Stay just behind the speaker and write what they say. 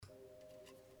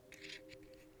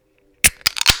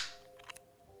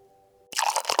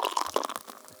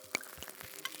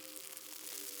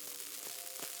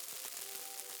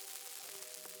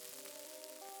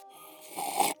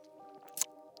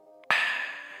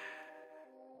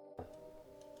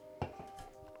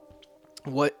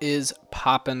What is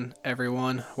poppin',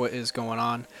 everyone? What is going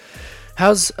on? How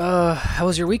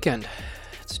was your weekend?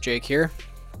 It's Jake here,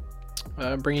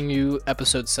 bringing you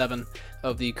episode 7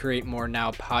 of the Create More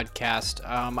Now podcast.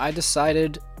 I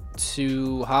decided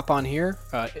to hop on here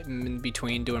in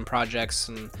between doing projects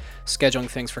and scheduling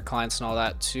things for clients and all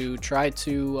that to try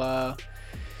to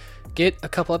get a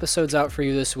couple episodes out for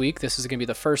you this week. This is going to be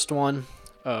the first one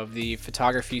of the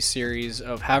photography series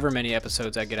of however many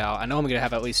episodes I get out. I know I'm going to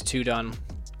have at least 2 done.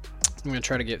 I'm going to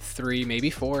try to get 3, maybe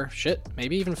 4,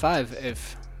 maybe even 5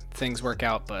 if things work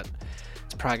out, but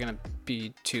it's probably going to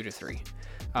be 2 to 3.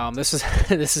 This is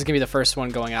this is going to be the first one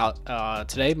going out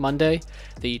today, Monday,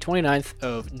 the 29th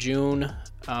of June.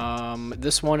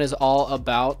 This one is all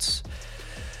about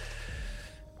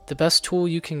the best tool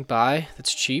you can buy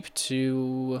that's cheap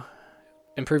to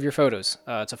improve your photos.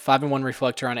 It's a 5-in-1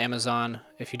 reflector on Amazon.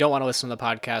 If you don't want to listen to the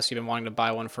podcast, you've been wanting to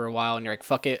buy one for a while and you're like,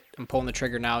 fuck it, I'm pulling the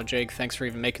trigger now. Jake, thanks for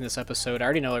even making this episode. I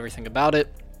already know everything about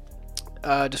it.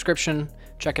 Description,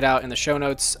 check it out in the show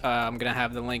notes. I'm going to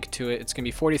have the link to it. It's going to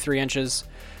be 43 inches,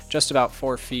 just about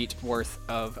 4 feet worth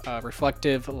of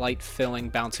reflective, light-filling,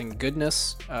 bouncing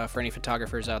goodness for any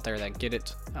photographers out there that get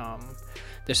it.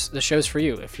 This show's for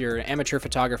you. If you're an amateur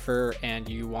photographer and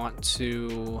you want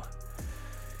to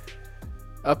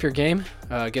up your game,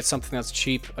 get something that's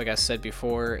cheap, like I said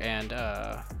before, and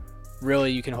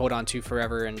really you can hold on to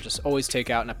forever and just always take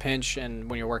out in a pinch and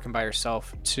when you're working by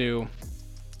yourself to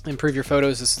improve your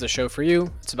photos. This is the show for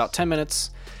you. It's about 10 minutes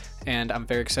and I'm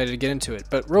very excited to get into it.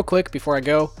 But real quick before I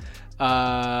go,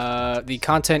 the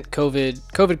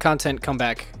COVID content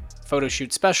comeback photo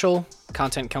shoot special,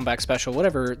 content comeback special,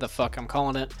 whatever the fuck I'm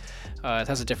calling it. It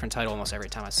has a different title almost every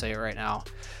time I say it right now.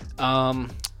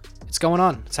 It's going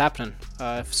on. It's happening.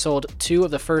 I've sold 2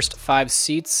 of the first 5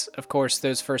 seats. Of course,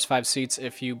 those first 5 seats,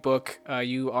 if you book,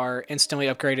 you are instantly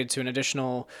upgraded to an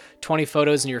additional 20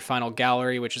 photos in your final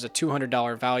gallery, which is a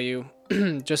 $200 value.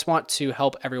 Just want to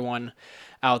help everyone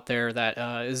out there that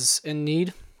is in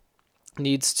need,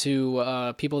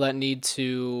 people that need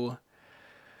to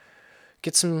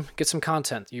get some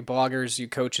content. You bloggers, you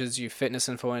coaches, you fitness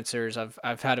influencers.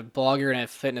 I've had a blogger and a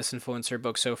fitness influencer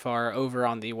book so far over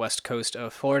on the west coast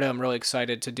of Florida. I'm really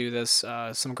excited to do this.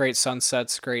 Some great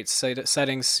sunsets, great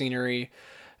settings, scenery,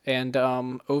 and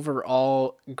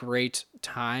overall great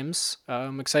times.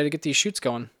 I'm excited to get these shoots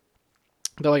going.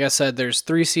 But like I said, there's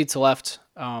 3 seats left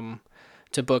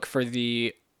to book for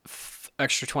the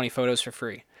extra 20 photos for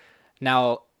free.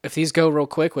 Now, if these go real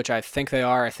quick, which I think they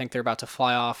are, I think they're about to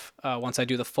fly off once I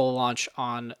do the full launch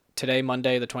on today,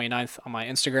 Monday, the 29th, on my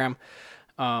Instagram.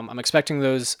 I'm expecting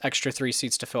those extra 3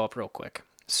 seats to fill up real quick.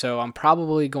 So I'm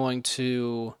probably going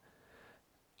to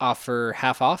offer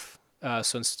half off.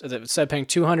 So instead of paying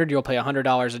 $200, you'll pay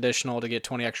 $100 additional to get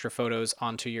 20 extra photos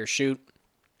onto your shoot.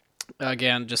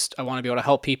 Again, I want to be able to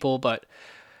help people, but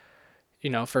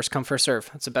first come, first serve.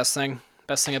 That's the best thing.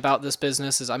 Best thing about this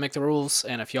business is I make the rules,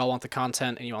 and if y'all want the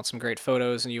content and you want some great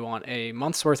photos and you want a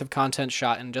month's worth of content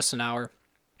shot in just an hour,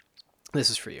 this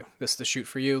is for you. This is the shoot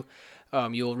for you.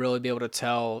 You'll really be able to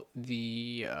tell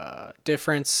the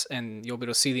difference, and you'll be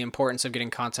able to see the importance of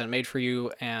getting content made for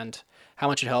you and how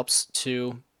much it helps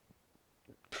to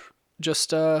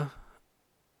just, oh,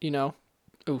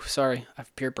 sorry. I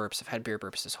have beer burps. I've had beer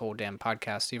burps this whole damn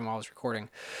podcast, even while I was recording.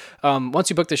 Once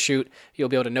you book the shoot, you'll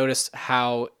be able to notice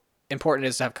how important it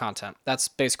is to have content. That's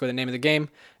basically the name of the game,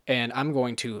 and I'm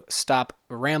going to stop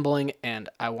rambling, and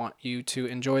I want you to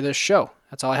enjoy this show.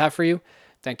 That's all I have for you.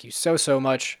 Thank you so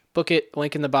much. Book it,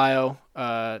 link in the bio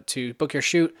to book your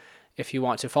shoot. If you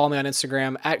want to follow me on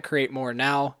Instagram at Create More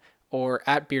Now or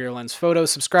at Bearder Lens Photos.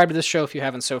 Subscribe to this show if you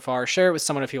haven't so far. Share it with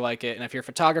someone if you like it. And if you're a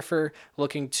photographer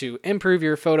looking to improve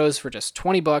your photos for just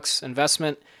 $20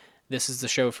 investment, this is the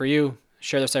show for you.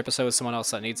 Share this episode with someone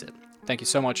else that needs it. Thank you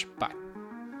so much. Bye.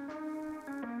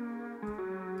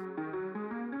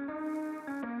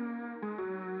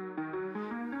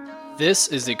 This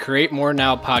is the Create More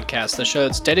Now podcast, the show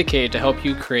that's dedicated to help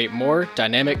you create more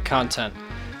dynamic content.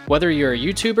 Whether you're a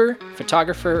YouTuber,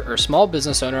 photographer, or small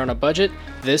business owner on a budget,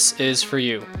 this is for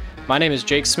you. My name is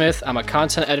Jake Smith. I'm a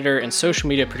content editor and social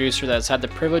media producer that has had the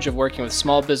privilege of working with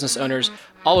small business owners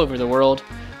all over the world.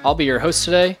 I'll be your host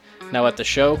today. Now let the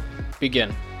show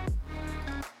begin.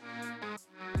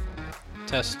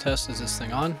 Test, is this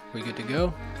thing on? We good to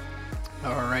go?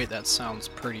 All right, that sounds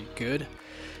pretty good.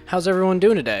 How's everyone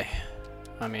doing today?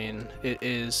 I mean, it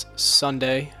is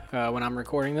Sunday when I'm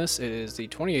recording this. It is the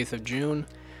 28th of June,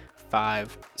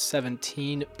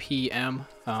 5:17 p.m.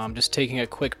 Just taking a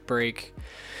quick break.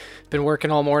 Been working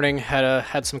all morning,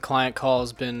 had some client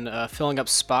calls, been filling up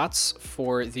spots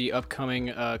for the upcoming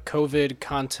COVID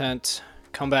content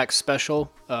comeback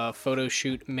special photo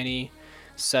shoot mini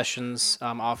sessions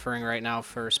I'm offering right now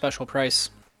for special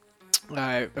price.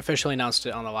 I officially announced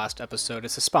it on the last episode.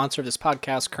 It's a sponsor of this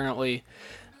podcast currently.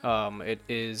 It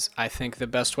is, I think, the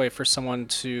best way for someone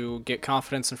to get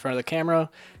confidence in front of the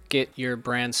camera, get your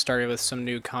brand started with some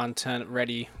new content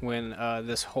ready when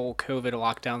this whole COVID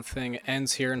lockdown thing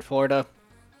ends here in Florida,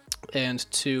 and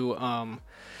to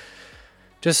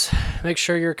just make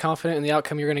sure you're confident in the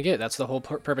outcome you're going to get. That's the whole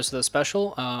purpose of the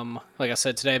special. Like I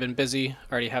said, today I've been busy.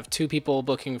 I already have 2 people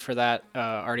booking for that,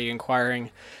 already inquiring,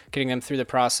 getting them through the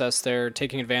process. They're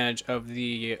taking advantage of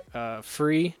the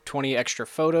free 20 extra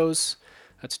photos.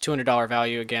 That's a $200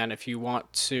 value. Again, if you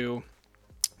want to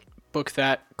book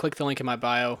that, click the link in my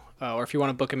bio. Or if you want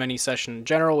to book a mini session in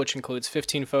general, which includes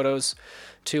 15 photos,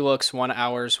 2 looks, 1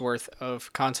 hour's worth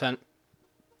of content,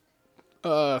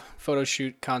 photo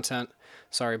shoot content.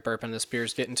 Sorry, burping. This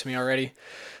beer's getting to me already.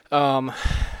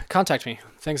 Contact me.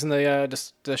 Things in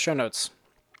the show notes.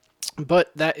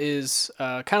 But that is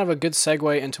kind of a good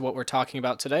segue into what we're talking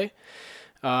about today.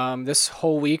 This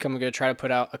whole week, I'm going to try to put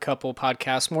out a couple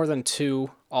podcasts, more than 2,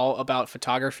 all about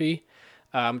photography.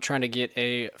 I'm trying to get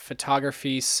a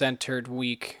photography-centered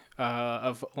week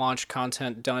of launch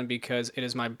content done because it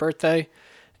is my birthday,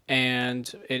 and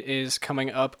it is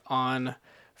coming up on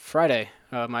Friday.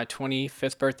 My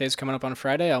 25th birthday is coming up on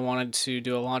Friday. I wanted to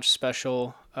do a launch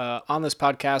special on this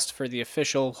podcast for the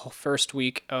official first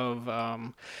week of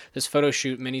this photo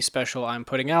shoot mini special I'm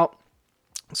putting out.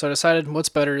 So I decided what's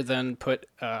better than put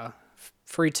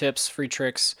free tips, free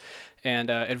tricks,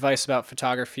 and advice about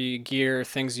photography, gear,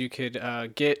 things you could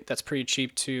get that's pretty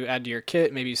cheap to add to your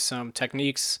kit, maybe some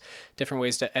techniques, different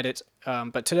ways to edit.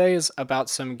 But today is about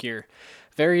some gear.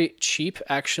 Very cheap,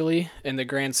 actually, in the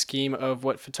grand scheme of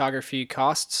what photography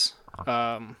costs.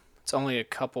 It's only a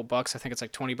couple bucks. I think it's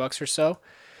like $20 or so.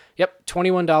 Yep,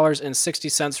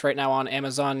 $21.60 right now on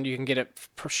Amazon. You can get it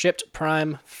shipped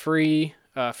Prime, free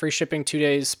shipping, 2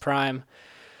 days Prime.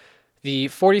 The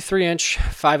 43-inch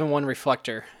 5-in-1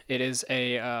 reflector. It is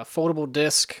a foldable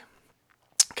disc.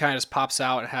 Kind of just pops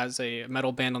out. It has a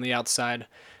metal band on the outside.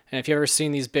 And if you've ever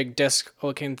seen these big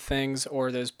disc-looking things or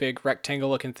those big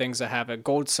rectangle-looking things that have a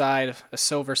gold side, a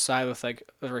silver side with like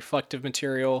a reflective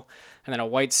material, and then a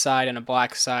white side and a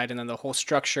black side, and then the whole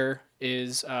structure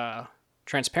is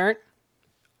transparent.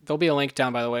 There'll be a link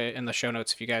down, by the way, in the show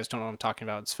notes if you guys don't know what I'm talking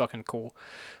about. It's fucking cool.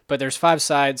 But there's 5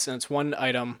 sides, and it's one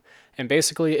item. And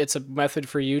basically, it's a method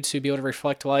for you to be able to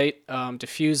reflect light,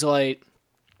 diffuse light,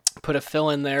 put a fill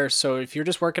in there. So if you're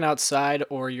just working outside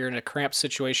or you're in a cramped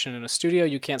situation in a studio,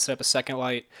 you can't set up a second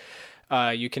light.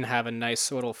 You can have a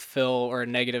nice little fill or a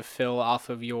negative fill off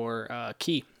of your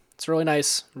key. It's really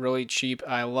nice, really cheap.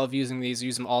 I love using these,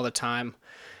 use them all the time.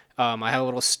 I have a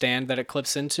little stand that it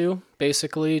clips into,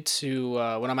 basically,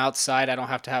 to when I'm outside, I don't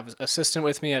have to have an assistant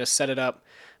with me. I just set it up,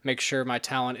 make sure my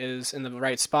talent is in the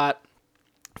right spot,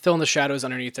 fill in the shadows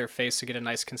underneath their face to get a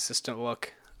nice consistent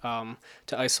look. To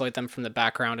isolate them from the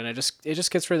background, and it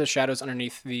just gets rid of the shadows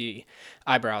underneath the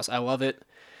eyebrows. I love it.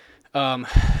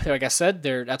 Like I said,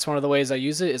 that's one of the ways I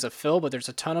use it is a fill, but there's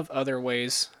a ton of other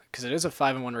ways because it is a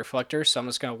 5-in-1 reflector. So I'm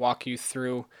just going to walk you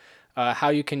through how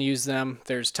you can use them.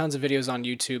 There's tons of videos on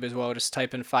YouTube as well. Just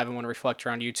type in 5-in-1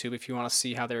 reflector on YouTube if you want to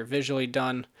see how they're visually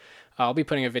done. I'll be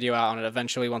putting a video out on it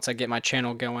eventually once I get my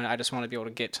channel going. I just want to be able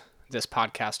to get this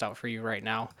podcast out for you right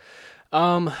now.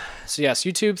 So yes,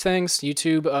 YouTube things,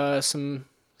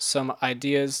 some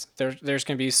ideas. There's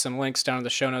going to be some links down in the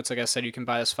show notes. Like I said, you can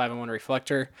buy this 5-in-1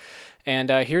 reflector, and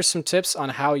here's some tips on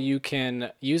how you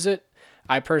can use it.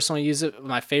 I personally use it.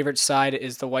 My favorite side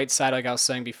is the white side, like I was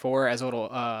saying before, as a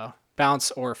little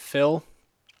bounce or fill.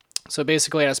 So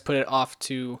basically, I just put it off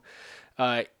to.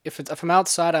 If I'm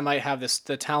outside, I might have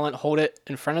the talent hold it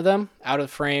in front of them, out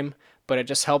of frame. But it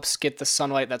just helps get the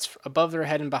sunlight that's above their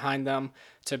head and behind them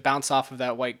to bounce off of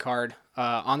that white card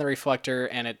on the reflector,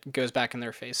 and it goes back in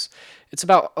their face. It's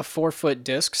about a 4-foot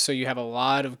disc, so you have a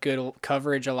lot of good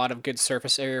coverage, a lot of good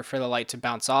surface area for the light to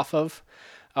bounce off of.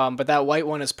 But that white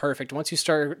one is perfect. Once you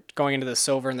start going into the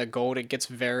silver and the gold, it gets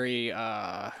very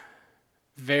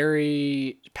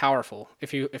powerful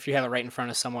if you have it right in front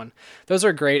of someone. Those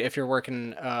are great if you're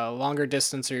working longer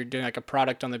distance or you're doing like a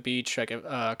product on the beach. Like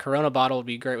a Corona bottle would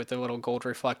be great with the little gold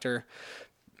reflector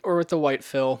or with the white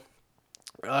fill.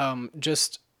 I've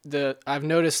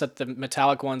noticed that the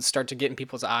metallic ones start to get in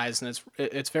people's eyes, and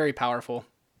it's very powerful.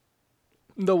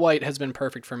 The white has been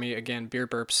perfect for me. Again, beer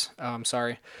burps.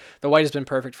 Sorry. The white has been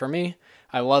perfect for me.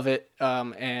 I love it.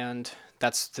 And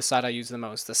that's the side I use the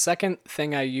most. The second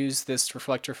thing I use this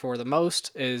reflector for the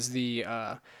most is the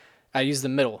I use the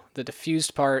middle, the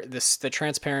diffused part, the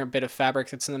transparent bit of fabric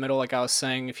that's in the middle. Like I was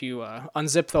saying, if you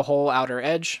unzip the whole outer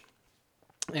edge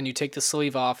and you take the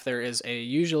sleeve off, there is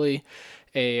usually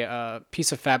a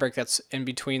piece of fabric that's in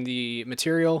between the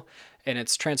material, and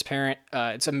it's transparent.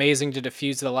 It's amazing to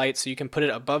diffuse the light, so you can put it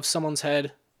above someone's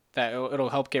head. It'll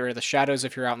help get rid of the shadows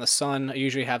if you're out in the sun. I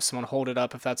usually have someone hold it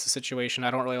up if that's the situation.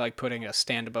 I don't really like putting a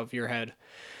stand above your head.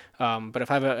 But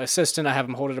if I have an assistant, I have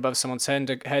them hold it above someone's head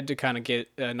to kind of get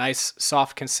a nice,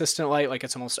 soft, consistent light, like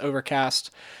it's almost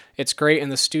overcast. It's great in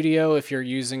the studio if you're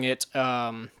using it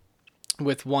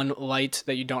with one light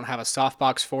that you don't have a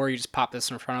softbox for. You just pop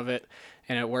this in front of it,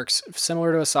 and it works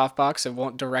similar to a softbox. It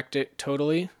won't direct it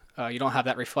totally. You don't have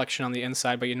that reflection on the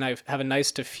inside, but you have a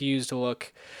nice diffused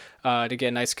look to get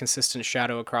a nice, consistent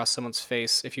shadow across someone's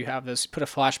face. If you have this, put a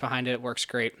flash behind it, it works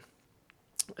great.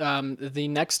 The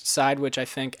next side, which I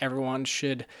think everyone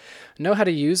should know how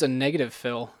to use, a negative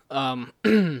fill.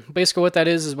 Basically what that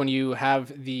is when you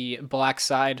have the black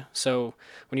side. So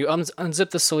when you unzip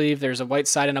the sleeve, there's a white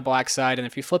side and a black side. And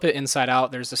if you flip it inside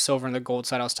out, there's the silver and the gold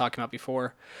side I was talking about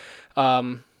before.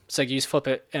 It's like you just flip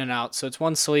it in and out. So it's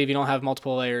one sleeve, you don't have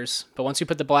multiple layers. But once you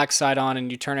put the black side on and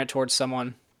you turn it towards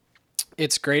someone,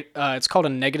 it's great. It's called a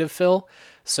negative fill.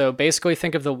 So basically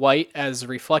think of the white as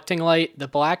reflecting light. The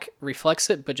black reflects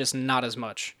it, but just not as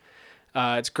much.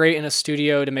 It's great in a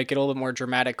studio to make it a little bit more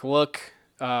dramatic look.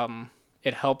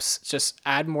 It helps just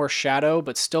add more shadow,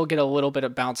 but still get a little bit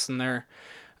of bounce in there.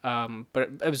 But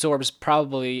it absorbs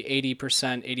probably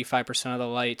 80%, 85% of the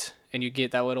light, and you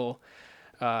get that little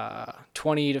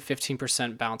 20 to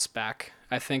 15% bounce back.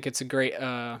 I think it's a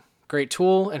great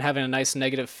tool, and having a nice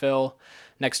negative fill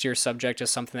next to your subject is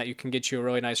something that you can get you a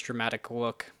really nice dramatic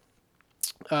look.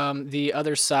 The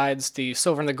other sides, the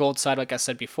silver and the gold side, like I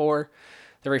said before,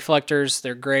 the reflectors,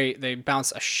 they're great. They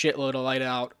bounce a shitload of light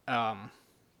out.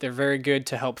 They're very good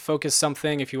to help focus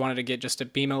something. If you wanted to get just a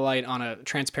beam of light on a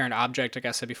transparent object, like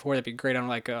I said before, that'd be great on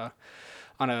like a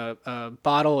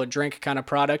bottle, a drink kind of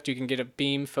product. You can get a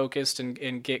beam focused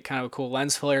and get kind of a cool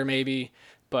lens flare maybe,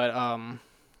 but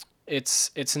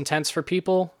it's intense for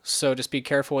people, so just be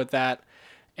careful with that.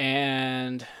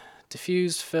 And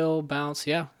diffuse, fill, bounce.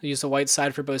 Yeah, use the white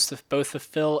side for both the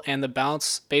fill and the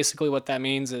bounce. Basically what that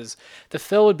means is the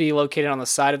fill would be located on the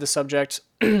side of the subject,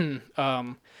 and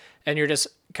you're just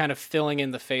kind of filling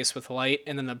in the face with light.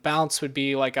 And then the bounce would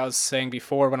be, like I was saying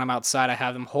before, when I'm outside, I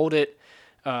have them hold it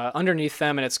underneath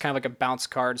them, and it's kind of like a bounce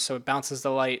card. So it bounces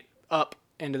the light up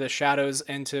into the shadows,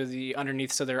 into the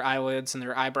underneath of their eyelids and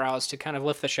their eyebrows to kind of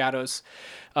lift the shadows.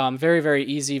 Very, very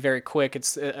easy, very quick.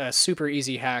 It's a super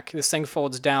easy hack. This thing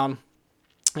folds down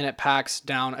and it packs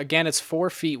down. Again, it's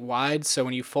 4 feet wide, so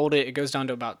when you fold it, it goes down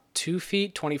to about 2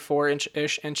 feet,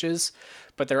 24-ish inches.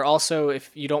 But there also,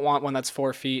 if you don't want one that's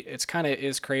 4 feet, it's kind of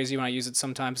is crazy when I use it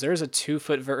sometimes. There's a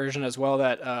 2-foot version as well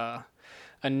that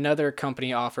another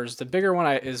company offers. The bigger one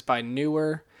is by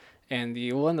Neewer, and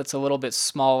the one that's a little bit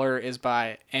smaller is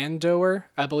by Andoer.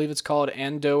 I believe it's called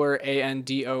Andoer,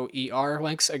 Andoer.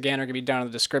 Links, again, are going to be down in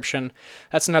the description.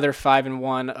 That's another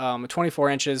 5-in-1, 24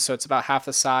 inches, so it's about half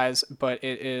the size, but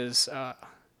it's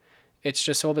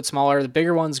just a little bit smaller. The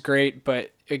bigger one's great,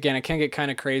 but again, it can get kind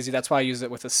of crazy. That's why I use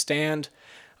it with a stand.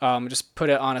 Just put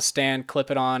it on a stand, clip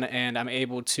it on, and I'm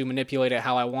able to manipulate it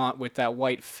how I want with that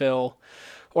white fill,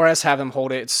 or else have them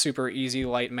hold it. It's super easy,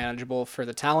 light, manageable for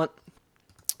the talent.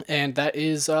 And that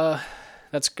is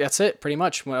that's it pretty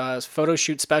much. Photo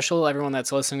shoot special. Everyone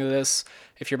that's listening to this,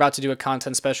 if you're about to do a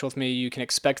content special with me, you can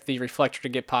expect the reflector to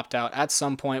get popped out at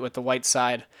some point with the white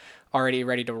side already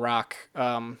ready to rock,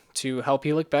 to help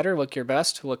you look better, look your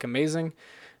best, look amazing,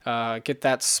 get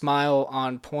that smile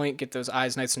on point, get those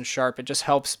eyes nice and sharp. It just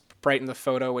helps brighten the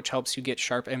photo, which helps you get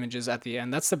sharp images at the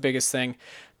end. That's the biggest thing,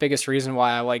 biggest reason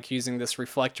why I like using this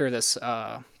reflector, this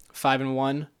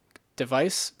 5-in-1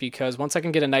 device, because once I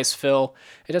can get a nice fill,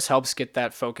 it just helps get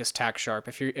that focus tack sharp.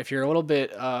 If you're a little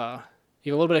bit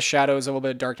you have a little bit of shadows, a little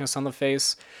bit of darkness on the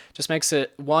face, just makes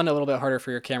it a little bit harder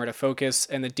for your camera to focus,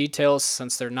 and the details,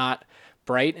 since they're not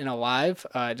bright and alive,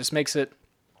 it just makes it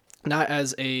not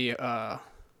as a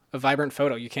vibrant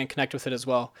photo. You can't connect with it as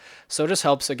well. So it just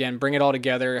helps, again, bring it all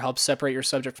together. It helps separate your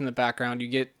subject from the background.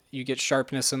 You get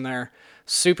sharpness in there.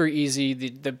 Super easy.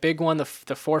 The big one, the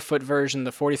 4-foot version,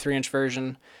 the 43-inch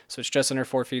version, so it's just under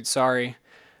 4 feet. Sorry,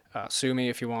 sue me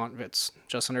if you want. It's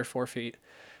just under 4 feet.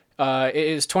 It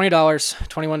is $20,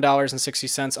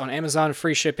 $21.60 on Amazon.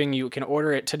 Free shipping. You can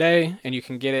order it today, and you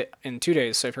can get it in 2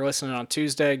 days. So if you're listening on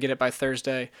Tuesday, get it by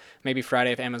Thursday, maybe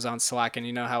Friday if Amazon's slacking.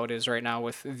 You know how it is right now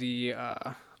with the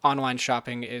online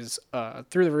shopping is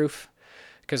through the roof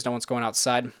because no one's going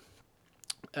outside.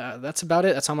 that's about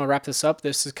it. That's how I'm going to wrap this up.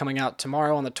 This is coming out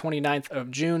tomorrow on the 29th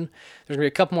of June. There's going to be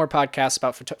a couple more podcasts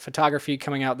about photography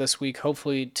coming out this week.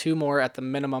 Hopefully 2 more at the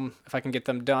minimum if I can get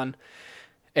them done.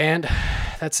 And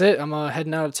that's it. I'm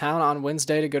heading out of town on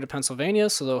Wednesday to go to Pennsylvania,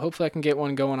 so hopefully I can get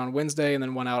one going on Wednesday and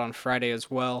then one out on Friday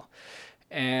as well.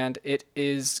 And it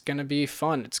is going to be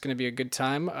fun. It's going to be a good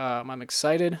time. I'm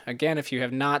excited. Again, if you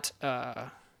have not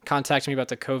contacted me about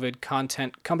the COVID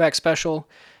content comeback special,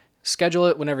 schedule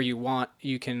it whenever you want.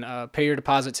 You can pay your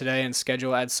deposit today and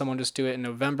add someone just do it in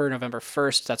November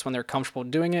 1st. That's when they're comfortable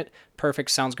doing it.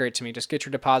 Perfect. Sounds great to me. Just get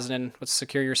your deposit in. Let's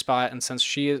secure your spot. And since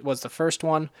she was the first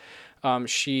one,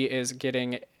 she is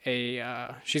getting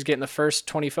she's getting the first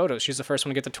 20 photos. She's the first one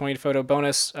to get the 20 photo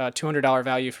bonus, $200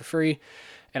 value for free.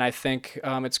 And I think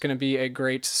it's going to be a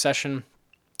great session.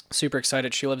 Super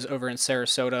excited. She lives over in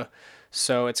Sarasota,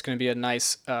 so it's going to be a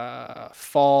nice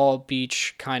fall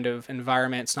beach kind of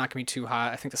environment. It's not going to be too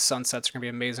hot. I think the sunsets are going to be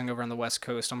amazing over on the West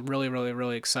Coast. I'm really, really,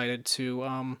 really excited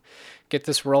to get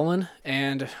this rolling.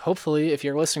 And hopefully, if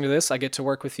you're listening to this, I get to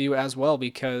work with you as well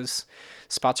because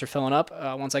spots are filling up.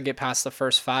 Once I get past the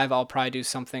first 5, I'll probably do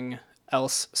something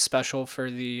else special for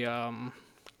the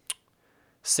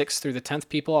 6th through the 10th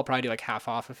people. I'll probably do like half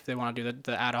off if they want to do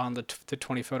the add-on, the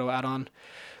 20 photo add-on.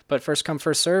 But first come,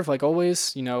 first serve, like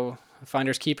always.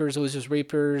 Finders keepers, losers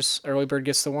reapers. Early bird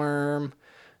gets the worm.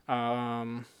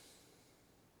 The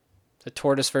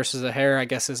tortoise versus the hare, I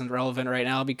guess, isn't relevant right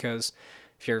now because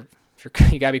if you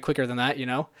gotta be quicker than that,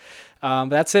 But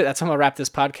that's it. That's how I'm gonna wrap this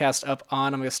podcast up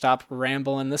on. I'm gonna stop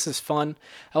rambling. This is fun.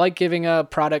 I like giving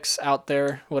products out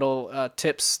there, little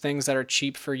tips, things that are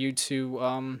cheap for you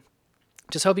to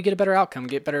just help you get a better outcome,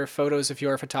 get better photos if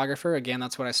you're a photographer. Again,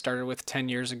 that's what I started with 10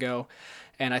 years ago.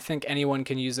 And I think anyone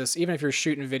can use this, even if you're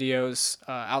shooting videos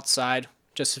outside,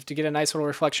 just to get a nice little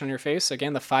reflection on your face.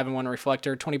 Again, the 5-in-1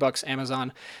 reflector, $20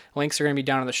 Amazon. Links are going to be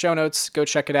down in the show notes. Go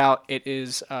check it out. It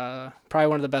is probably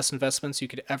one of the best investments you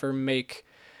could ever make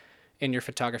in your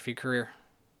photography career.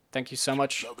 Thank you so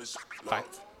much. Love is love. Bye.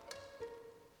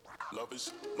 Love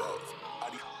is love.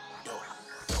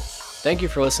 Thank you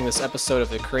for listening to this episode of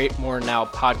the Create More Now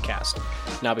podcast.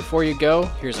 Now, before you go,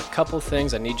 here's a couple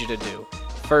things I need you to do.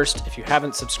 First, if you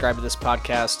haven't subscribed to this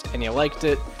podcast and you liked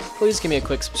it, please give me a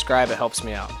quick subscribe. It helps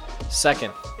me out.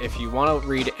 Second, if you want to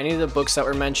read any of the books that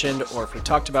were mentioned or if we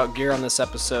talked about gear on this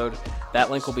episode, that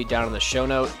link will be down in the show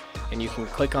note and you can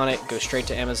click on it, go straight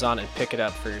to Amazon and pick it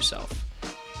up for yourself.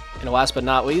 And last but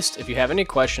not least, if you have any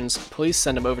questions, please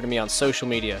send them over to me on social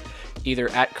media, either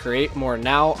at Create More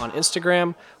Now on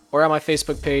Instagram or on my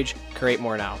Facebook page, Create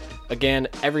More Now. Again,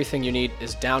 everything you need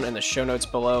is down in the show notes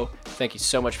below. Thank you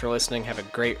so much for listening. Have a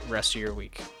great rest of your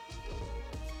week.